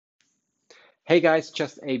Hey guys,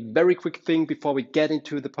 just a very quick thing before we get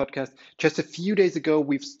into the podcast. Just a few days ago,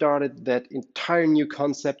 we've started that entire new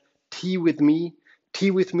concept, Tea with Me.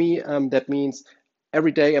 Tea with Me, that means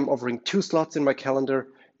every day I'm offering two slots in my calendar.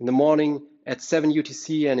 In the morning at 7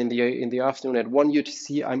 UTC and in the afternoon at 1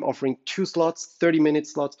 UTC, I'm offering two slots, 30-minute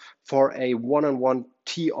slots for a one-on-one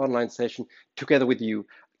tea online session together with you.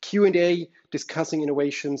 Q&A, discussing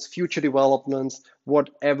innovations, future developments,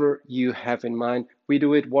 whatever you have in mind. We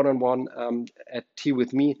do it one-on-one at Tea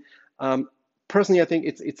with Me. Um, Personally, I think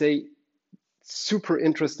it's a super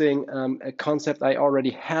interesting a concept. I already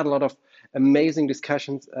had a lot of amazing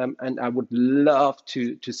discussions, and I would love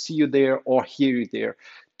to see you there or hear you there.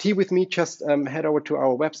 Tea with Me, just head over to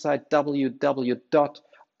our website, www.id1.de,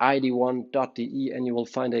 and you will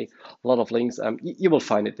find a lot of links. You will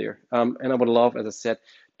find it there. And I would love, as I said,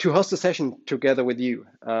 to host a session together with you.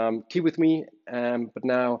 Tea with Me, but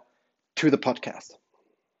now to the podcast.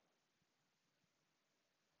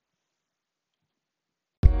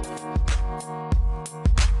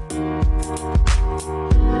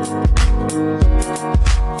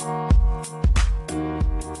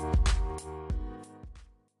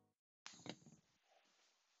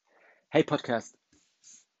 Hey, podcast.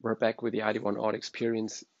 We're back with the ID1 Audio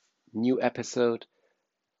Experience. New episode.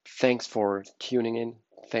 Thanks for tuning in.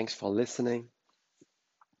 Thanks for listening.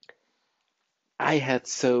 I had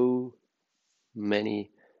so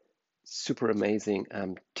many super amazing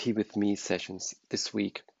Tea with Me sessions this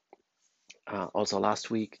week, also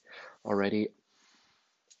last week already,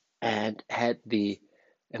 and had the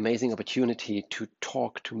amazing opportunity to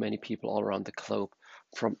talk to many people all around the globe,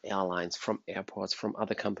 from airlines, from airports, from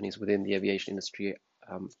other companies within the aviation industry,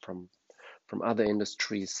 from other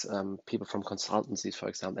industries, people from consultancies, for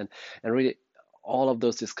example, and really all of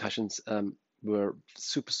those discussions were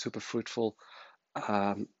super super fruitful.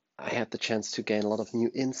 I had the chance to gain a lot of new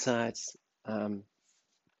insights, um,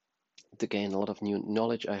 to gain a lot of new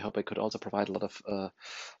knowledge. I hope I could also provide a lot of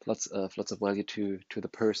lots of value to the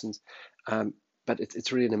persons. But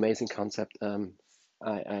it's really an amazing concept.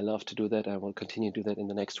 I love to do that. I will continue to do that in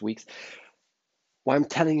the next weeks. Why I'm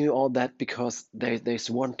telling you all that, because there's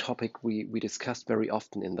one topic we discussed very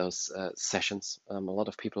often in those sessions. A lot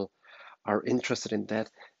of people are interested in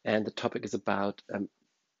that, and the topic is about,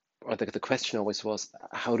 or the question always was,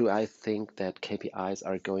 how do I think that KPIs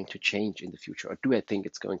are going to change in the future, or do I think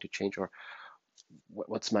it's going to change, or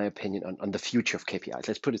what's my opinion on the future of KPIs?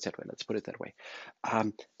 Let's put it that way. Let's put it that way.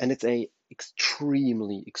 And it's a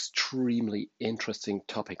extremely interesting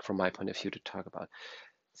topic from my point of view to talk about,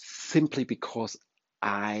 simply because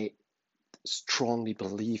I strongly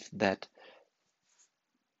believe that,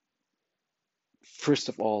 first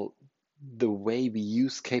of all, the way we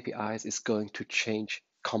use KPIs is going to change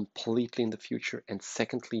completely in the future. And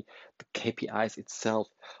secondly, the KPIs itself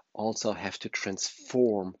also have to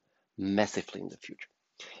transform massively in the future.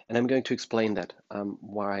 And I'm going to explain that,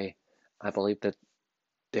 why I believe that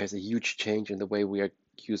there's a huge change in the way we are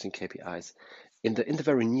using KPIs in the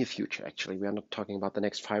very near future. Actually, we are not talking about the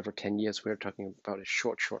next 5 or 10 years. We are talking about a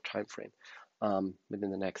short time frame,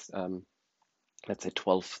 within the next, let's say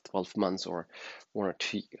 12 months or 1 or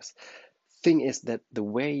 2 years. Thing is that the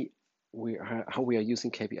way how we are using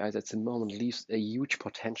KPIs at the moment leaves a huge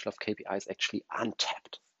potential of KPIs actually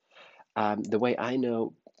untapped. The way I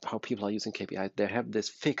know how people are using KPIs, they have this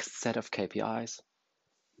fixed set of KPIs,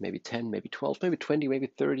 maybe 10, maybe 12, maybe 20, maybe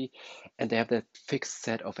 30, and they have that fixed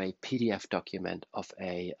set of a PDF document, of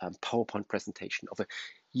a PowerPoint presentation, of a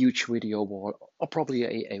huge video wall, or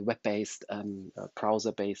probably a web-based,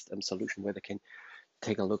 browser-based solution where they can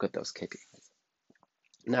take a look at those KPIs.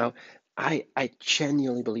 Now, I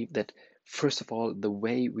genuinely believe that, first of all, the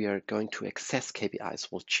way we are going to access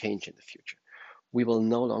KPIs will change in the future. We will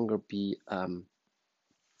no longer be,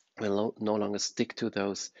 will no longer stick to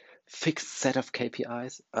those fixed set of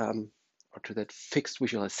KPIs, or to that fixed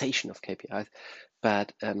visualization of KPIs.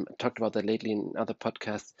 But talked about that lately in other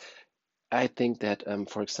podcasts. I think that,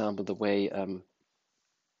 for example, the way,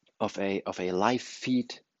 of a live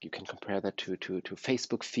feed, you can compare that to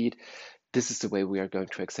Facebook feed. This is the way we are going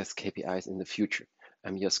to access KPIs in the future.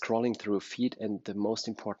 You're scrolling through a feed, and the most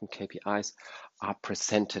important KPIs are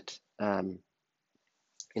presented,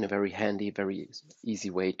 in a very handy, very easy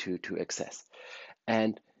way to access.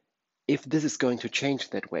 And if this is going to change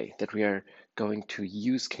that way, that we are going to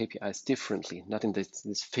use KPIs differently, not in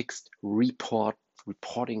this fixed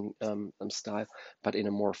reporting style, but in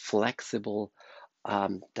a more flexible,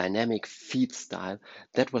 dynamic feed style,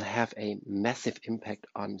 that will have a massive impact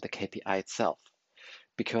on the KPI itself.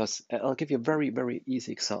 Because I'll give you a very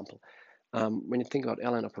easy example. When you think about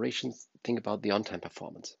airline operations, think about the on-time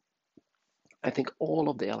performance. I think all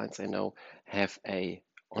of the airlines I know have a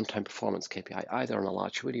on-time performance KPI, either on a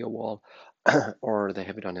large video wall or they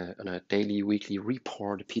have it on a daily, weekly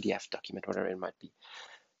report, a PDF document, whatever it might be.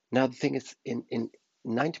 Now, the thing is, in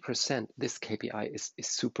 90%, this KPI is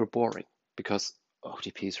super boring because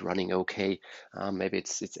OTP is running okay. Maybe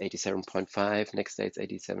it's 87.5, next day it's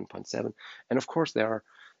 87.7. And of course, there are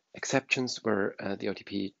exceptions where the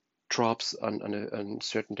OTP drops on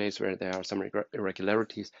certain days where there are some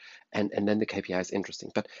irregularities, and then the KPI is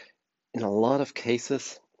interesting. But in a lot of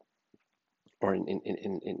cases, or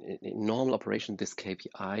in normal operation, this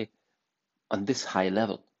KPI on this high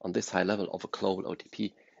level, of a global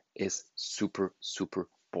OTP is super, super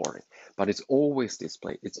boring. But it's always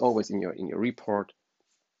displayed. It's always in your report.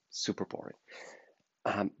 Super boring.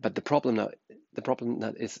 But the problem now,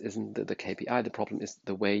 isn't the KPI. The problem is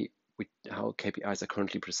the way how KPIs are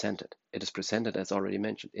currently presented. It is presented, as already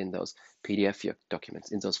mentioned, in those PDF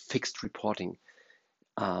documents, in those fixed reporting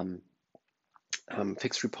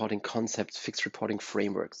concepts, fixed reporting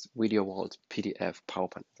frameworks, video walls, PDF,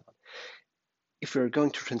 PowerPoint, and so on. If we're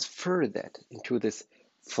going to transfer that into this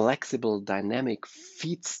flexible, dynamic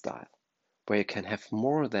feed style, where you can have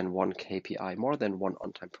more than one KPI, more than one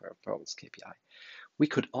on-time performance KPI, we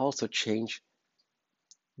could also change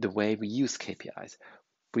the way we use KPIs.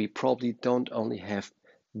 We probably don't only have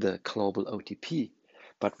the global OTP,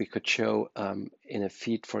 but we could show in a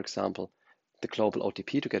feed, for example, the global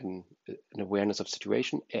OTP to get an awareness of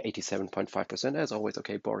situation, 87.5%, as always,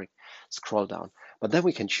 okay, boring, scroll down. But then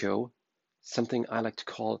we can show something I like to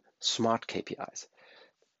call smart KPIs.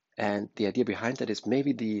 And the idea behind that is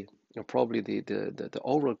maybe probably the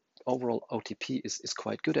overall OTP is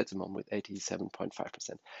quite good at the moment with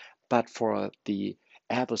 87.5%. But for the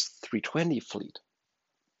Airbus 320 fleet,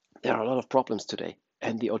 there are a lot of problems today,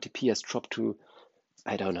 and the OTP has dropped to,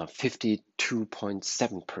 I don't know,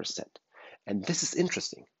 52.7%. And this is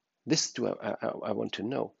interesting. This I want to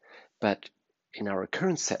know. But in our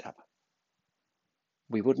current setup,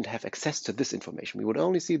 we wouldn't have access to this information. We would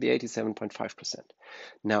only see the 87.5%.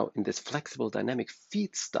 Now, in this flexible dynamic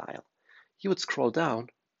feed style, you would scroll down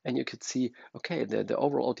and you could see, okay, the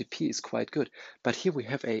overall OTP is quite good. But here we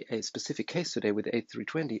have a specific case today with the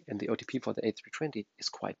A320, and the OTP for the A320 is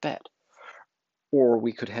quite bad. Or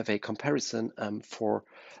we could have a comparison for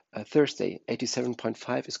Thursday,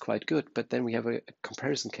 87.5 is quite good, but then we have a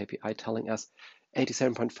comparison KPI telling us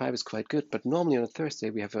 87.5 is quite good, but normally on a Thursday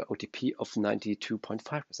we have an OTP of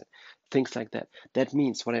 92.5%. Things like that. That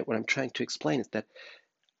means what I'm trying to explain is that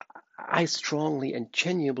I strongly and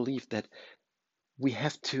genuinely believe that we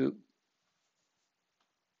have to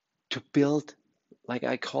build, like I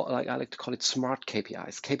like to call it, smart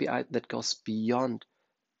KPIs, KPI that goes beyond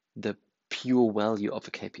the pure value of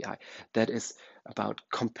a KPI. That is about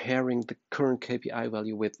comparing the current KPI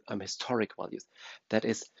value with historic values. That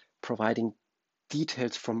is providing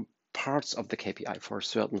details from parts of the KPI for a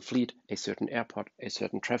certain fleet, a certain airport, a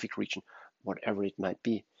certain traffic region, whatever it might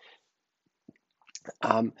be.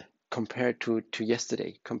 Compared to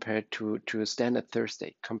yesterday, compared to a standard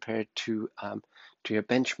Thursday, compared to your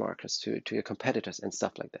benchmarkers, to your competitors and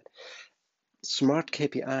stuff like that. Smart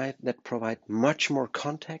KPI that provide much more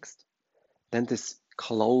context than this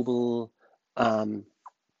global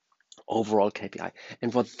overall KPI.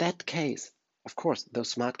 And for that case, of course,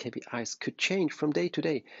 those smart KPIs could change from day to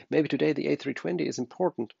day. Maybe today the A320 is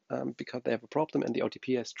important because they have a problem and the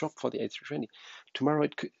OTP has dropped for the A320. Tomorrow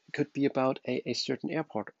it could be about a certain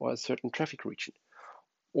airport or a certain traffic region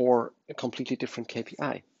or a completely different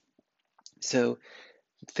KPI. So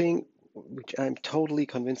the thing which I'm totally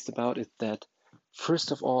convinced about is that,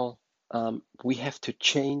 first of all, we have to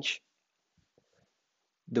change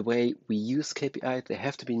the way we use KPI. There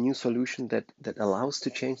have to be new solution that allows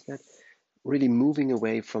to change that, really moving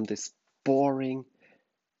away from this boring,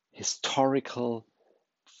 historical,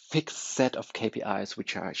 fixed set of KPIs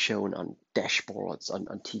which are shown on dashboards, on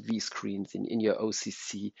TV screens, in your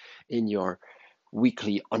OCC, in your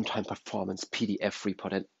weekly on-time performance PDF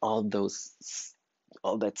report, and all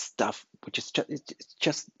that stuff, which is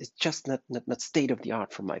just not state of the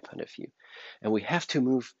art from my point of view. And we have to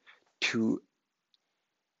move to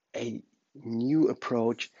a new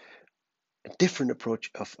approach, a different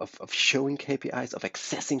approach of showing KPIs, of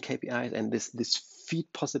accessing KPIs, and this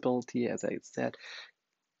feed possibility, as I said,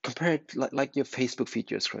 compared like your Facebook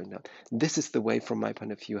feed you're scrolling down. This is the way, from my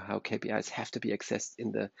point of view, how KPIs have to be accessed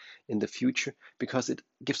in the future, because it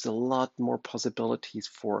gives a lot more possibilities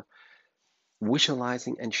for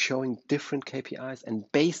visualizing and showing different KPIs,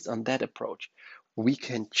 and based on that approach, we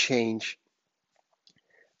can change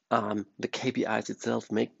the KPIs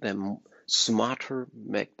itself, make them smarter,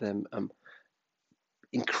 make them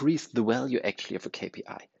increase the value actually of a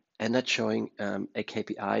KPI and not showing a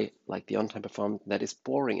KPI like the on-time performance that is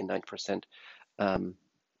boring in 9%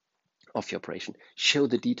 of your operation. Show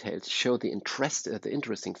the details, show the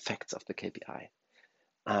interesting facts of the KPI.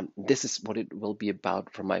 This is what it will be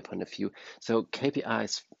about from my point of view. So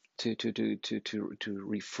KPIs, to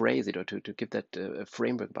rephrase it or to give that a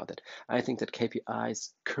framework about that, I think that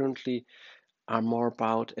KPIs currently are more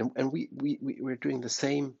about, and we're doing the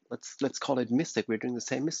same, let's call it mistake, we're doing the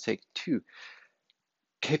same mistake too.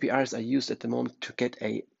 KPIs are used at the moment to get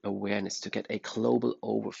a awareness, to get a global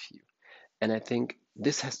overview. And I think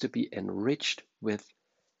this has to be enriched with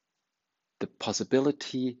the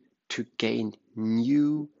possibility to gain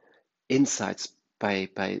new insights by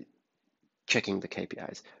checking the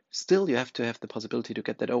KPIs. Still, you have to have the possibility to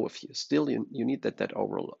get that overview. Still, you need that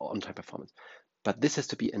overall on-time performance. But this has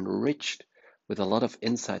to be enriched with a lot of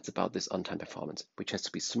insights about this on-time performance, which has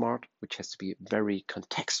to be smart, which has to be very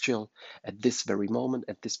contextual at this very moment,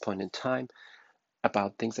 at this point in time,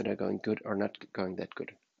 about things that are going good or not going that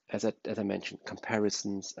good. As I mentioned,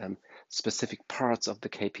 comparisons, specific parts of the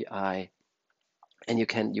KPI, and you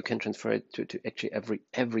can transfer it to actually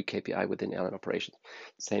every KPI within airline operations.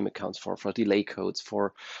 Same accounts for delay codes,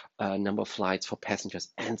 for number of flights, for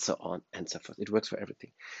passengers, and so on and so forth. It works for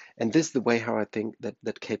everything. And this is the way how I think that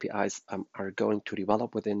KPIs are going to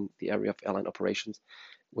develop within the area of airline operations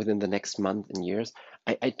within the next month and years.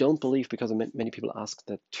 I don't believe, because many people ask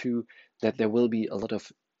that too, that there will be a lot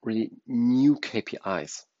of really new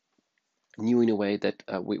KPIs, new in a way that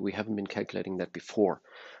we haven't been calculating that before.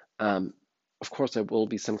 Of course, there will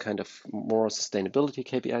be some kind of more sustainability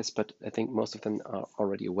KPIs, but I think most of them are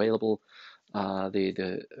already available.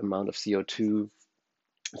 The amount of CO2,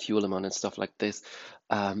 fuel amount, and stuff like this.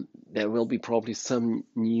 There will be probably some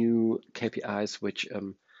new KPIs which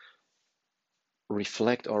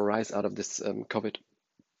reflect or rise out of this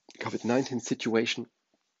COVID-19 situation.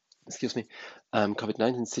 Excuse me,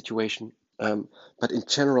 COVID-19 situation. But in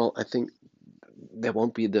general, I think there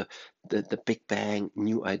won't be the big bang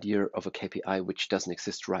new idea of a KPI which doesn't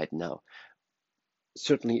exist right now.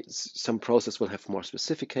 Certainly, some process will have more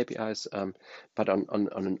specific KPIs, but on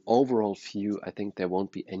an overall view, I think there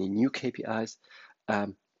won't be any new KPIs.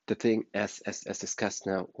 The thing, as discussed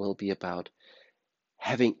now, will be about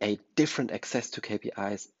having a different access to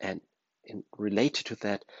KPIs, and related to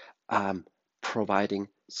that, providing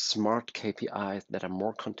smart KPIs that are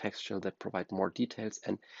more contextual, that provide more details,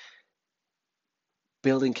 and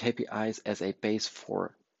building KPIs as a base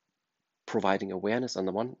for providing awareness on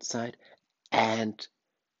the one side and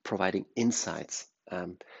providing insights.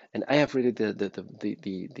 And I have really the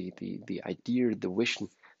idea, the vision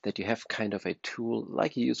that you have kind of a tool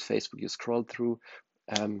like you use Facebook. You scroll through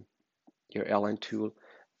your airline tool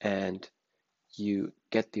and you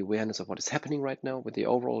get the awareness of what is happening right now with the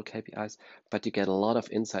overall KPIs, but you get a lot of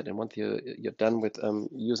insight. And once you're done with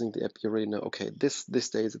using the app, you really know, okay, this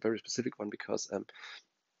day is a very specific one because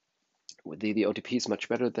the OTP is much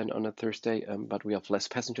better than on a Thursday, but we have less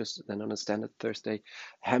passengers than on a standard Thursday.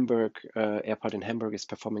 Hamburg airport in Hamburg is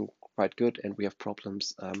performing quite good, and we have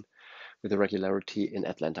problems with the regularity in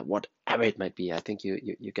Atlanta. Whatever it might be, I think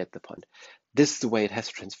you get the point. This is the way it has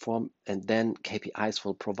to transform, and then KPIs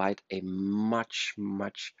will provide a much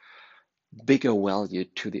bigger value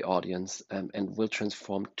to the audience, and will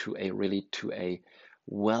transform to a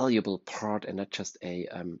valuable part, and not just a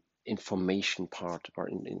information part or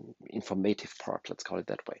informative part, let's call it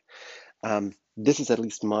that way. This is at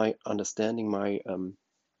least my understanding, my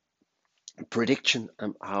prediction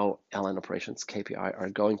how airline operations KPI are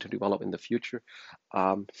going to develop in the future.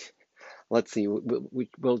 Let's see,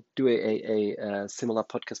 we'll do a similar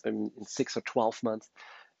podcast in 6 or 12 months,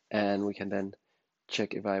 and we can then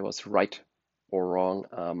check if I was right or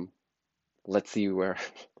wrong. Let's see where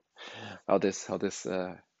how this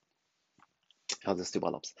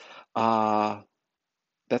develops.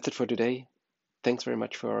 That's it for today. Thanks very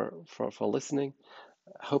much for listening.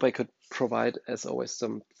 I hope I could provide, as always,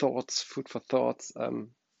 some thoughts, food for thoughts,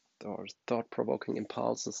 or thought-provoking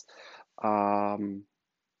impulses.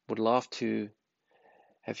 Would love to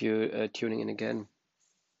have you tuning in again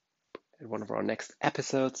in one of our next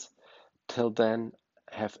episodes. Till then,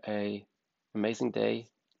 have a amazing day.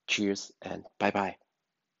 Cheers and bye bye.